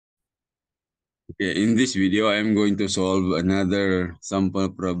Okay, in this video, I'm going to solve another sample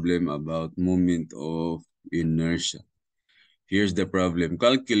problem about moment of inertia. Here's the problem.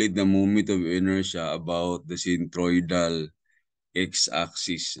 Calculate the moment of inertia about the centroidal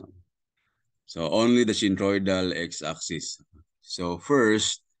x-axis. So only the centroidal x-axis. So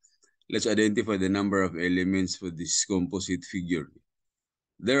first, let's identify the number of elements for this composite figure.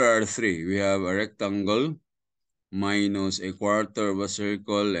 There are three. We have a rectangle minus a quarter of a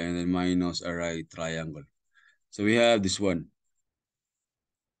circle and then minus a right triangle. So we have this one.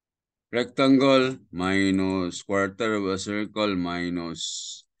 Rectangle minus quarter of a circle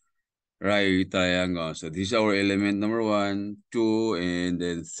minus right triangle. So this is our element number 1, 2, and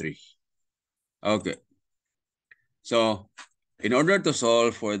then 3. Okay. So in order to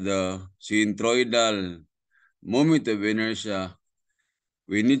solve for the centroidal moment of inertia,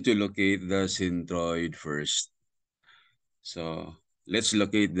 we need to locate the centroid first. So let's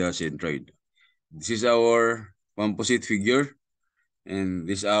locate the centroid. This is our composite figure, and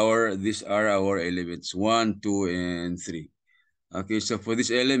these are our elements 1, 2, and 3. Okay, so for this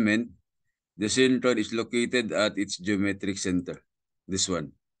element, the centroid is located at its geometric center, this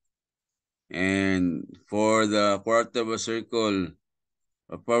one. And for the quarter of a circle,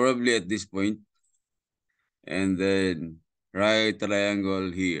 probably at this point, and then right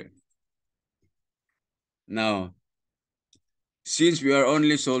triangle here. Now, since we are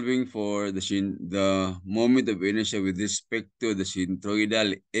only solving for the moment of inertia with respect to the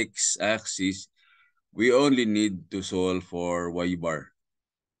centroidal x-axis, we only need to solve for y bar.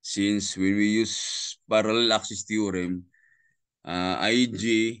 Since when we use parallel axis theorem,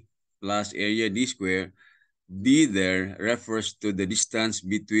 IG plus area d square, d there refers to the distance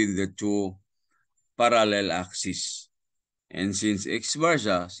between the two parallel axes. And since x bar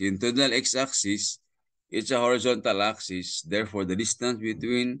siya, centroidal x-axis, it's a horizontal axis. Therefore, the distance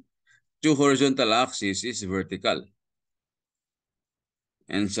between two horizontal axes is vertical.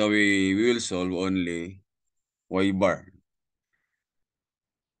 And so we will solve only y bar.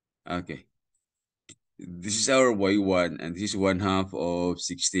 Okay. This is our y1, and this is 1/2 of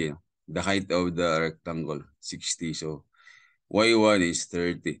 60. The height of the rectangle, 60. So y1 is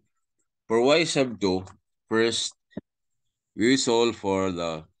 30. For y sub 2, first, we solve for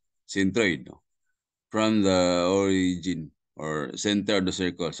the centroid from the origin or center of the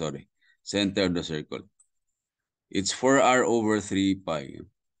circle, sorry. Center of the circle. It's 4r over 3 pi.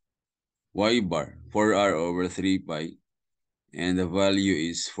 Y bar, 4r over 3 pi. And the value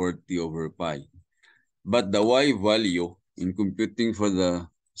is 40 over pi. But the y value in computing for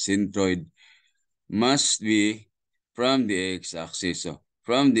the centroid must be from the x-axis. So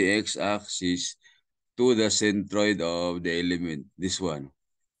from the x-axis to the centroid of the element, this one.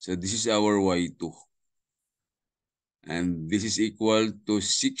 So this is our y2. And this is equal to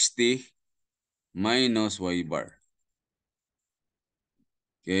 60 minus y bar.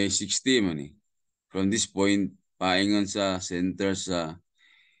 Okay, 60 man eh. From this point, paingon sa center sa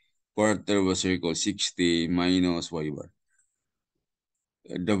quarter of a circle, 60 minus y bar.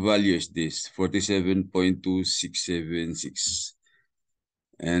 The value is this, 47.2676.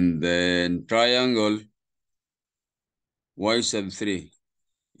 And then triangle y sub 3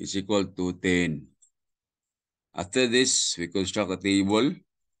 is equal to 10. After this, we construct a table.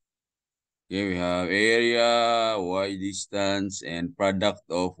 Here we have area, y distance, and product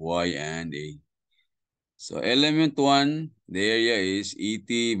of y and a. So element 1, the area is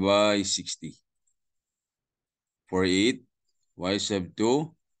 80 by 60. For 8, y sub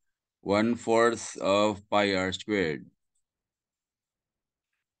 2, 1/4 of pi r squared.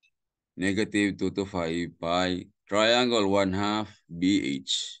 Negative 2 to 5 pi. Triangle 1/2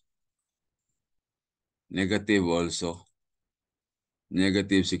 BH. Negative also.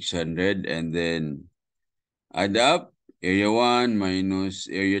 Negative 600, and then add up area 1 minus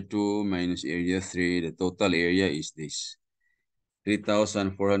area 2 minus area 3. The total area is this.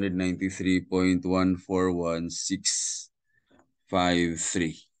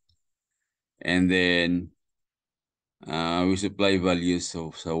 3,493.141,653. And then we supply values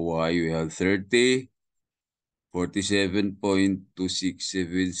of y. We have 30,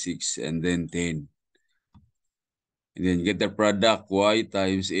 47.2676, and then 10. And then get the product y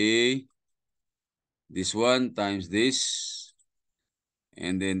times a. This one times this.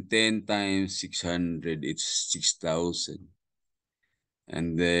 And then 10 times 600, it's 6,000.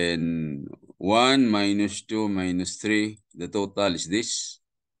 And then 1 minus 2 minus 3, the total is this.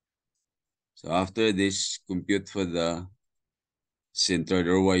 So after this, compute for the centroid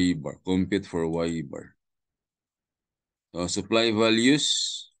or y bar. Compute for y bar. So supply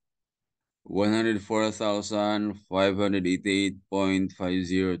values.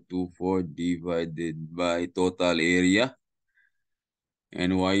 104,588.5024 divided by total area.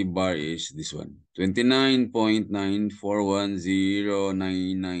 And y bar is this one.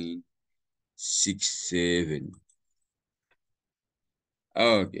 29.9410997.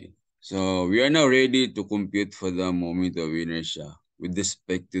 Okay. So we are now ready to compute for the moment of inertia with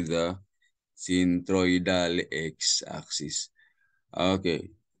respect to the centroidal x-axis. Okay.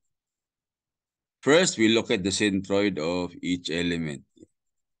 First, we look at the centroid of each element.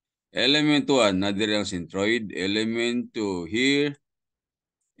 Element 1, nadir ang centroid. Element 2 here.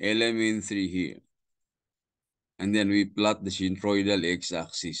 Element 3 here. And then we plot the centroidal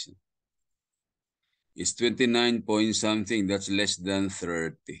x-axis. It's 29 point something. That's less than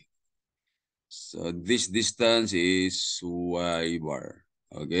 30. So this distance is y bar.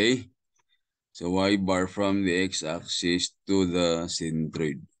 Okay? So y bar from the x-axis to the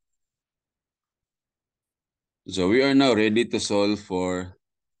centroid. So we are now ready to solve for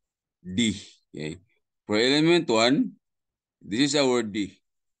D. Okay? For element 1, this is our D.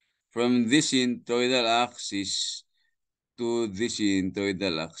 From this centroidal axis to this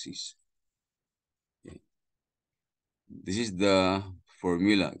centroidal axis. Okay. This is the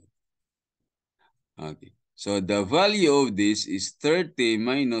formula. Okay. So the value of this is 30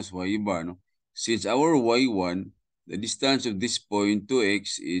 minus y bar. No? Since our y1, the distance of this point to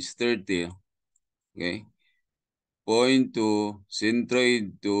x is 30. Okay. Point to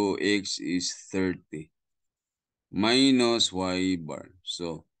centroid to x is 30 minus y bar.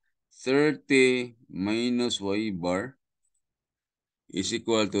 So 30 minus y bar is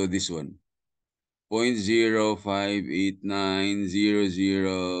equal to this one.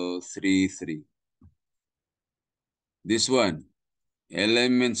 0.05890033. This one,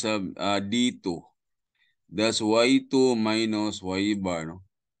 elements of D2. That's y2 minus y bar. No?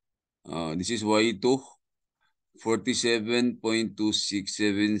 This is y2.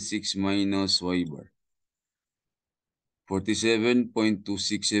 47.2676 minus y bar.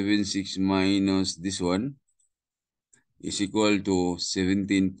 47.2676 minus this one is equal to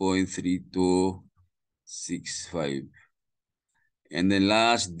 17.3265. And then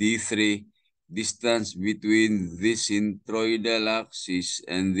last, D3, distance between this centroidal axis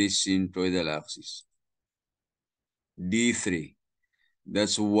and this centroidal axis. D3,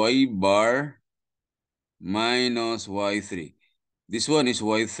 that's y bar minus y3. This one is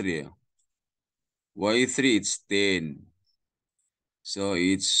y3. Y3, it's 10. So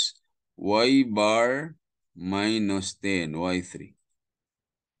it's y bar minus 10, y3.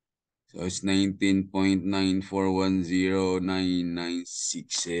 So it's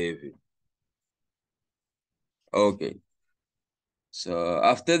 19.9410997. Okay. So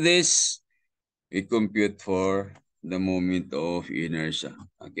after this, we compute for the moment of inertia.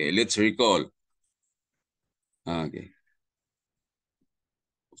 Okay, let's recall. Okay.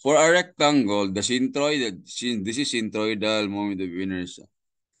 For a rectangle, the centroid, this is centroidal moment of inertia.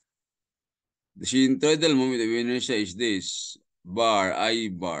 The centroidal moment of inertia is this, bar, I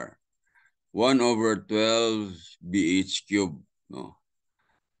bar, 1 over 12 BH cube, no?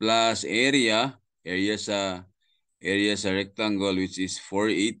 Plus area sa rectangle, which is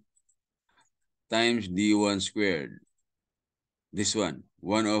 48 times D1 squared. This one,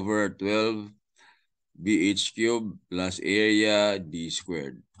 1 over 12 BH cube plus area D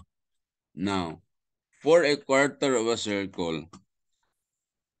squared. Now, for a quarter of a circle,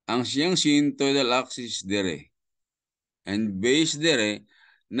 ang siyang centroidal axis dire. And base dire,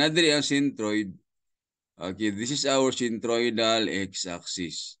 na dire ang centroid. Okay, this is our centroidal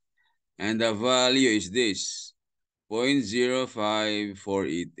x-axis. And the value is this,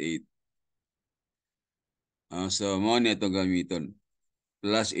 0.05488. So, mo na ito gamiton.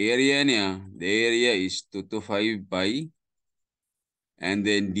 Plus area niya, the area is 225 pi. And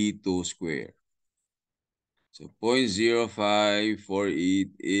then D2 square. So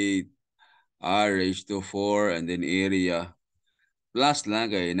 0.05488 R raised to 4 and then area. Plus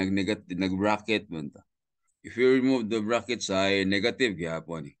lang kay nag-bracket man ta. If you remove the bracket side, negative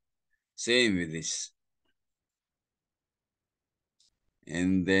gyapon. Same with this.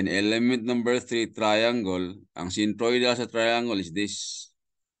 And then element number 3, triangle. Ang centroidal sa triangle is this.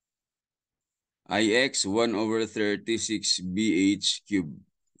 Ix 1 over 36 BH cube.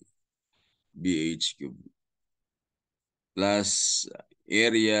 BH cube. Plus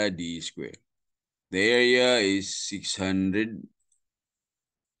area D square. The area is 600.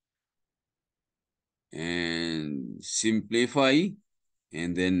 And simplify.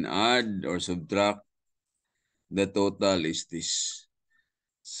 And then add or subtract. The total is this.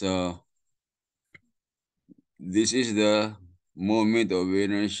 So, this is the moment of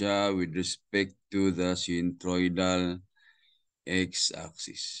inertia with respect to the centroidal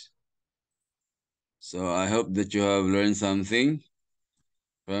x-axis. So I hope that you have learned something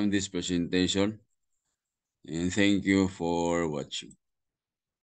from this presentation, and thank you for watching.